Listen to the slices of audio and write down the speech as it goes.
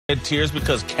Tears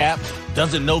because Cap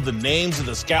doesn't know the names of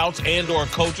the scouts and/or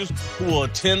coaches who will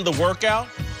attend the workout?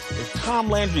 If Tom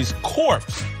Landry's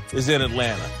corpse is in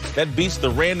Atlanta, that beats the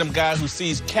random guy who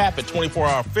sees Cap at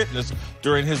 24-Hour Fitness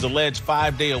during his alleged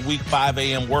 5-day-a-week, 5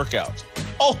 a.m. workouts.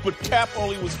 Oh, but Cap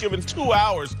only was given 2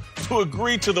 hours to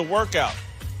agree to the workout.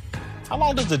 How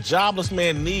long does a jobless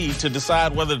man need to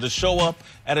decide whether to show up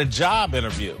at a job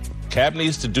interview? Cap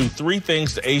needs to do 3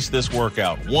 things to ace this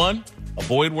workout. 1,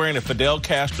 avoid wearing a Fidel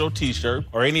Castro t-shirt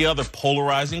or any other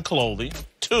polarizing clothing.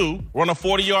 2, run a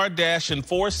 40-yard dash in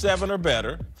 4.7 or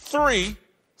better. 3,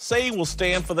 say he will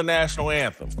stand for the national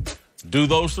anthem. Do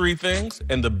those 3 things,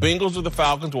 and the Bengals or the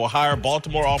Falcons will hire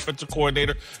Baltimore offensive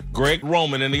coordinator Greg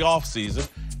Roman in the offseason,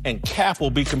 and Cap will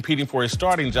be competing for a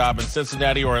starting job in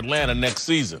Cincinnati or Atlanta next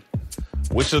season.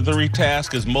 Which of the 3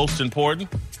 tasks is most important?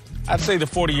 I'd say the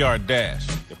 40-yard dash.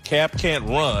 If Cap can't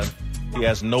run, he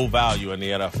has no value in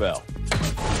the NFL.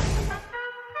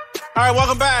 All right,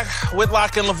 welcome back.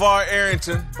 Whitlock and LeVar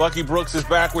Arrington. Bucky Brooks is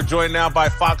back. We're joined now by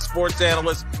Fox Sports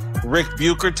analyst Rick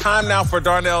Bucher. Time now for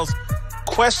Darnell's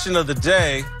question of the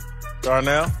day.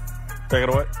 Darnell, take it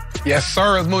away. Yes,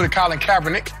 sir. Let's move to Colin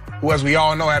Kaepernick, who, as we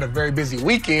all know, had a very busy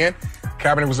weekend.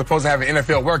 Kaepernick was supposed to have an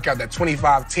NFL workout that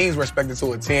 25 teams were expected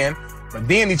to attend. But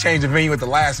then he changed the venue at the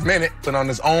last minute, put on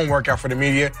his own workout for the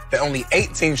media that only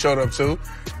 8 teams showed up to.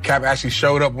 Cap actually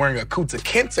showed up wearing a Kunta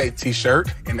Kinte t-shirt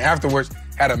and afterwards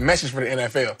had a message for the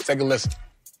NFL. Take a listen.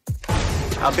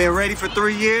 I've been ready for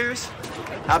 3 years.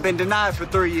 I've been denied for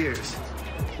 3 years.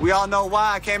 We all know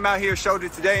why I came out here, showed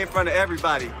it today in front of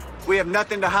everybody. We have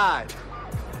nothing to hide.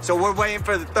 So we're waiting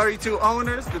for the 32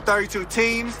 owners, the 32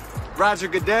 teams, Roger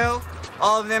Goodell,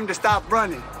 all of them to stop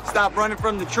running. Stop running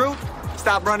from the truth.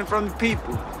 Stop running from the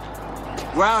people.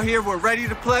 We're out here, we're ready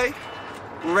to play.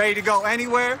 We're ready to go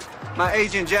anywhere. My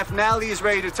agent, Jeff Nally, is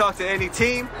ready to talk to any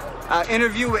team. I'll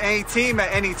interview with any team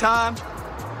at any time.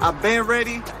 I've been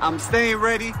ready, I'm staying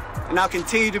ready, and I'll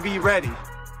continue to be ready.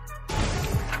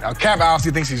 Now, Cap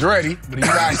obviously thinks he's ready, but do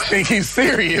you guys think he's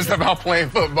serious about playing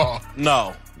football?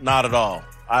 No, not at all.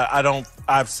 I don't.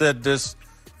 I've said this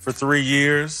for 3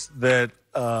 years that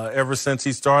ever since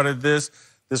he started this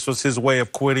was his way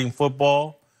of quitting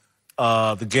football.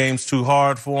 The game's too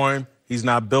hard for him. He's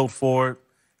not built for it.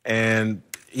 And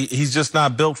he's just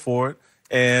not built for it.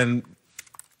 And,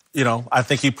 you know, I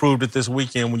think he proved it this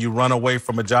weekend when you run away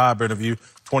from a job interview.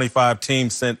 25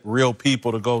 teams sent real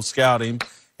people to go scout him,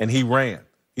 and he ran.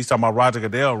 He's talking about Roger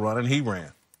Goodell running. He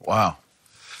ran. Wow.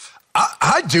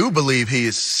 I do believe he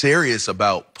is serious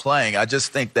about playing. I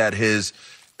just think that his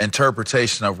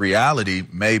interpretation of reality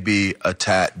may be a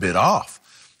tad bit off.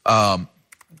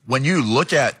 When you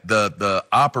look at the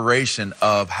operation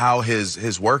of how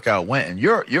his workout went, and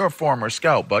you're a former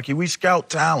scout, Bucky. We scout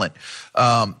talent.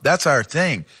 That's our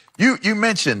thing. You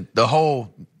mentioned the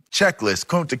whole checklist.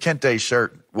 Kunta Kinte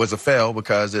shirt was a fail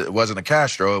because it wasn't a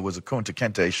Castro. It was a Kunta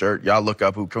Kinte shirt. Y'all look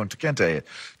up who Kunta Kinte is.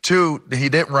 2, he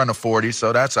didn't run a 40,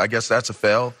 so I guess that's a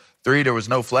fail. 3, there was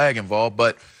no flag involved.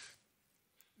 But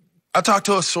I talked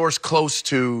to a source close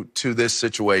to this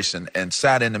situation and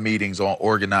sat in the meetings on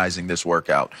organizing this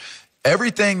workout.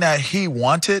 Everything that he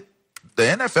wanted, the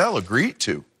NFL agreed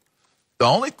to. The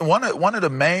only one of the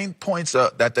main points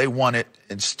that they wanted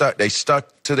and they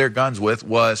stuck to their guns with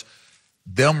was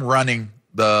them running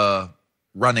the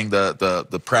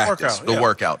practice,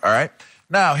 workout. All right.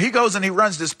 Now he goes and he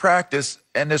runs this practice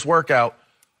and this workout.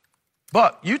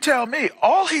 But you tell me,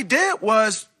 all he did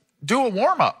was do a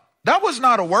warm up. That was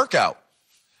not a workout.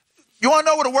 You want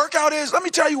to know what a workout is? Let me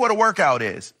tell you what a workout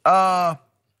is.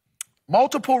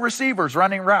 Multiple receivers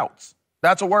running routes.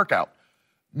 That's a workout.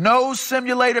 No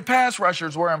simulated pass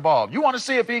rushers were involved. You want to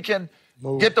see if he can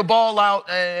get the ball out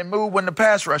and move when the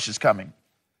pass rush is coming.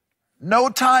 No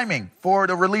timing for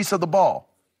the release of the ball.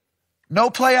 No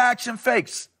play action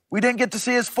fakes. We didn't get to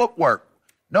see his footwork.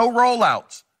 No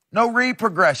rollouts. No read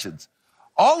progressions.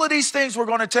 All of these things were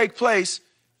going to take place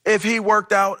if he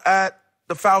worked out at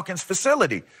the Falcons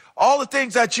facility. All the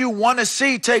things that you want to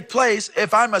see take place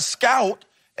if I'm a scout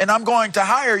and I'm going to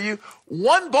hire you.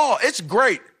 One ball, it's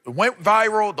great. It went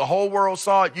viral. The whole world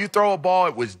saw it. You throw a ball,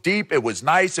 it was deep, it was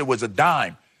nice, it was a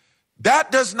dime.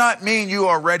 That does not mean you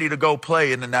are ready to go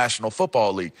play in the National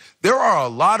Football League. There are a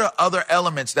lot of other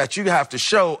elements that you have to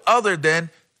show other than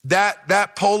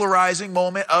that polarizing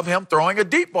moment of him throwing a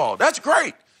deep ball. That's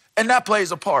great, and that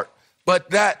plays a part.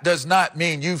 But that does not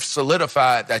mean you've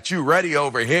solidified that you're ready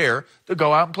over here to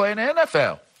go out and play in the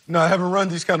NFL. No, I haven't run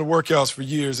these kind of workouts for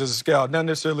years as a scout, not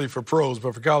necessarily for pros,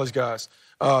 but for college guys.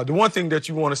 The one thing that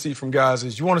you want to see from guys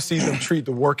is you want to see them treat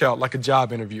the workout like a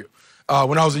job interview.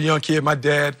 When I was a young kid, my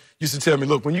dad used to tell me,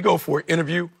 look, when you go for an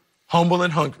interview, humble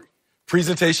and hungry.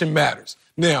 Presentation matters.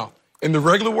 Now, in the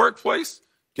regular workplace,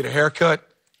 get a haircut,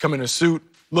 come in a suit,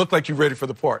 look like you're ready for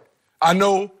the part. I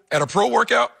know at a pro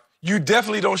workout, you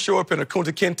definitely don't show up in a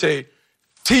Kunta Kinte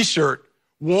T-shirt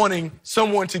wanting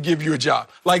someone to give you a job.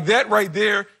 Like that right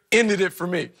there ended it for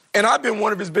me. And I've been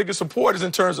one of his biggest supporters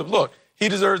in terms of, look, he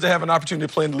deserves to have an opportunity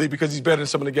to play in the league because he's better than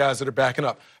some of the guys that are backing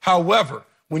up. However,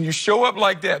 when you show up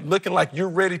like that, looking like you're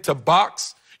ready to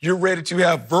box, you're ready to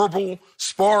have verbal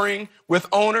sparring with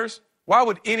owners, why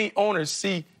would any owner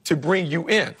see to bring you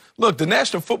in? Look, the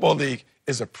National Football League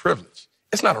is a privilege.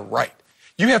 It's not a right.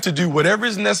 You have to do whatever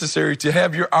is necessary to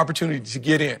have your opportunity to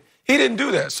get in. He didn't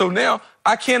do that. So now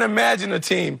I can't imagine a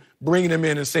team bringing him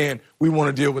in and saying, we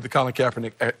want to deal with the Colin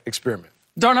Kaepernick experiment.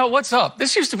 Darnell, what's up?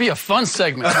 This used to be a fun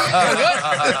segment.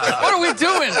 What are we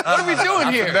doing? What are we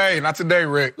doing here? Not today,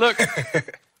 Rick. Look,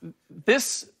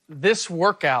 this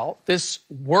workout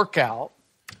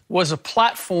was a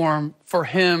platform for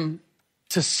him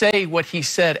to say what he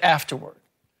said afterward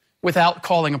without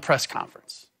calling a press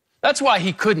conference. That's why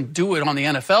he couldn't do it on the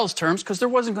NFL's terms, because there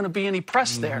wasn't going to be any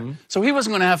press there. So he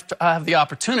wasn't going to have the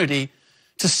opportunity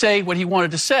to say what he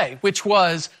wanted to say, which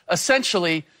was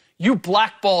essentially, you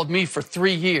blackballed me for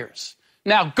 3 years.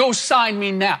 Now go sign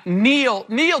me now. Kneel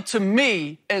to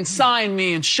me and sign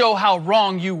me and show how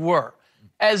wrong you were.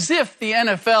 As if the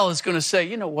NFL is going to say,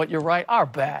 you know what, you're right, our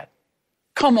bad.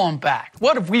 Come on back.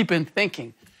 What have we been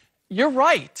thinking? You're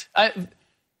right.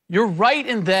 You're right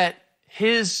in that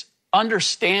his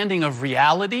understanding of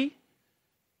reality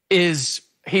is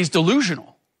he's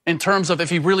delusional in terms of if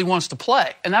he really wants to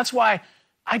play. And that's why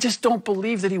I just don't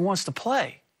believe that he wants to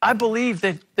play. I believe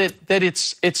that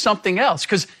it's something else.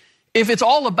 Because if it's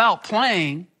all about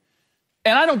playing,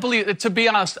 and I don't believe, to be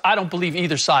honest, I don't believe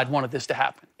either side wanted this to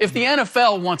happen. If the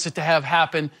NFL wants it to have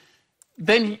happen,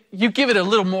 then you give it a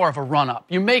little more of a run-up.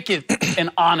 You make it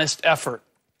an honest effort,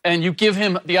 and you give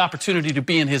him the opportunity to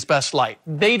be in his best light.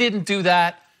 They didn't do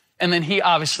that, and then he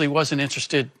obviously wasn't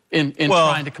interested in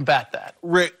trying to combat that.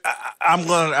 Rick,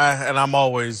 I'm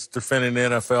always defending the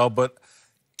NFL, but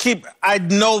I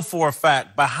know for a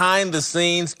fact, behind the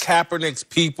scenes, Kaepernick's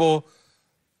people,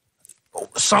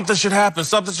 something should happen.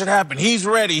 Something should happen. He's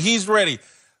ready. He's ready.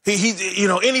 He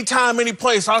anytime, any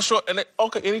place, I'll show.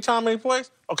 Okay, anytime, any place.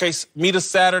 Okay, meet us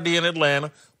Saturday in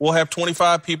Atlanta. We'll have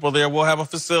 25 people there. We'll have a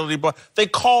facility. But they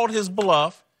called his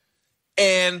bluff,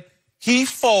 and he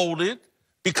folded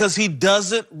because he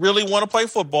doesn't really want to play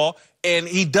football, and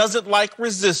he doesn't like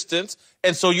resistance.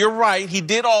 And so you're right. He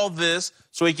did all this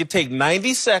so he could take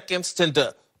 90 seconds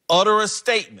to utter a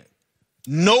statement.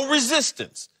 No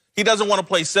resistance. He doesn't want to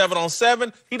play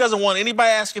 7-on-7. He doesn't want anybody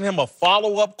asking him a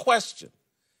follow-up question.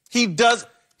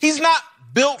 He's not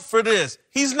built for this.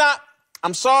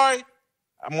 I'm sorry,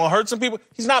 I'm going to hurt some people.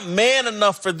 He's not man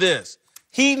enough for this.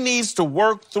 He needs to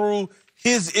work through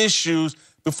his issues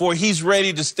before he's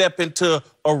ready to step into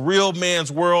a real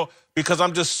man's world, because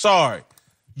I'm just sorry.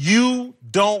 You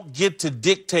don't get to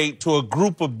dictate to a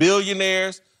group of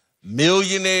billionaires,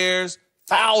 millionaires,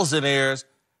 thousandaires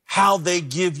how they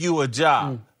give you a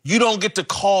job. You don't get to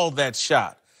call that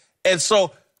shot. And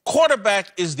so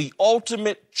quarterback is the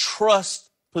ultimate trust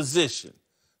position.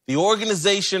 The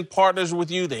organization partners with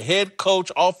you. The head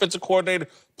coach, offensive coordinator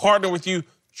partner with you.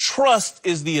 Trust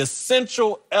is the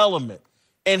essential element.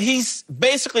 And he's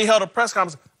basically held a press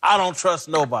conference. I don't trust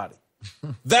nobody.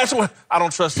 That's what I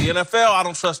don't trust the NFL. I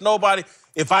don't trust nobody.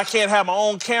 If I can't have my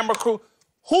own camera crew,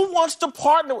 who wants to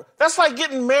partner? That's like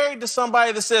getting married to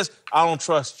somebody that says, I don't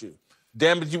trust you.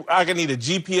 Damn it, I can need a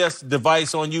GPS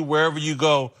device on you wherever you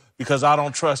go because I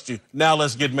don't trust you. Now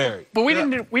let's get married. But we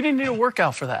didn't need a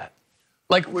workout for that.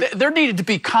 Like, there needed to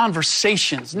be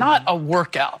conversations, not a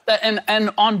workout.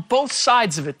 And on both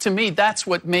sides of it, to me, that's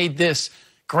what made this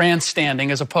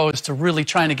grandstanding as opposed to really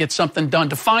trying to get something done,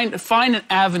 to find an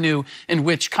avenue in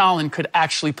which Colin could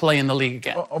actually play in the league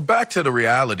again. Well, back to the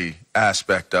reality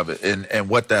aspect of it and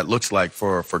what that looks like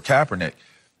for Kaepernick.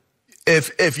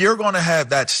 If you're going to have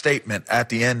that statement at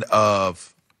the end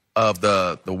of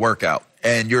the workout,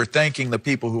 and you're thanking the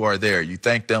people who are there, you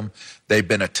thank them, they've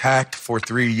been attacked for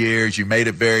 3 years, you made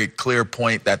a very clear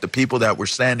point that the people that were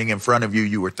standing in front of you,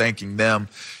 you were thanking them.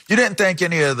 You didn't thank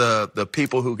any of the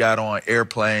people who got on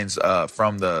airplanes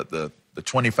from the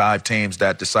 25 teams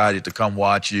that decided to come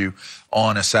watch you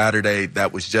on a Saturday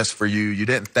that was just for you. You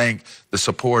didn't thank the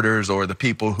supporters or the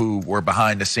people who were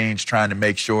behind the scenes trying to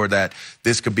make sure that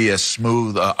this could be a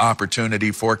smooth opportunity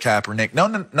for Kaepernick.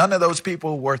 None of those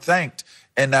people were thanked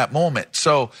in that moment.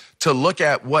 So to look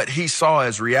at what he saw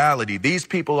as reality, these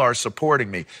people are supporting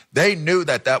me. They knew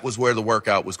that that was where the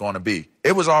workout was going to be.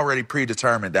 It was already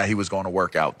predetermined that he was going to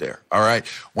work out there. All right.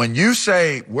 When you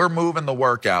say we're moving the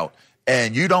workout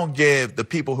and you don't give the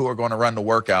people who are going to run the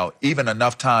workout even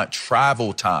enough time,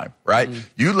 travel time, right?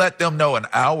 You let them know an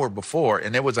hour before,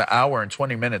 and it was an hour and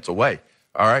 20 minutes away.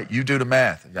 All right, you do the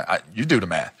math. You do the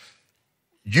math.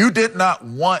 You did not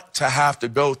want to have to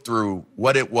go through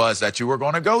what it was that you were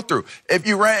going to go through. If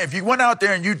you went out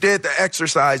there and you did the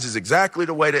exercises exactly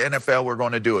the way the NFL were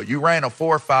going to do it, you ran a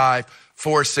 4.5,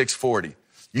 4.6 40.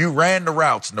 You ran the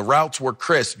routes, and the routes were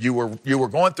crisp. You were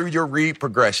going through your read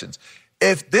progressions.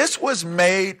 If this was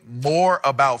made more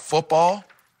about football,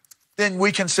 then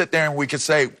we can sit there and we can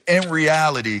say, in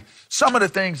reality, some of the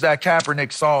things that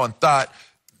Kaepernick saw and thought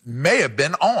may have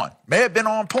been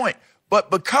on point. But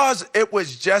because it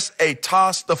was just a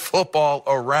toss the football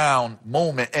around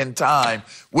moment in time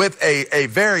with a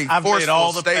very I've forceful made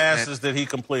all the statement, passes that he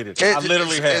completed. I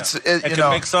literally have. And can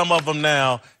make some of them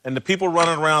now. And the people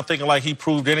running around thinking like he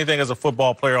proved anything as a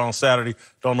football player on Saturday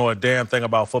don't know a damn thing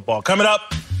about football. Coming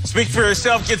up, Speak for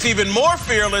Yourself gets even more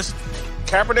fearless.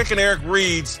 Kaepernick and Eric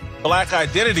Reid's black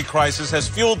identity crisis has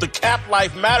fueled the Cap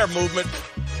Life Matter movement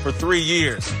for 3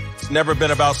 years. It's never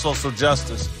been about social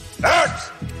justice.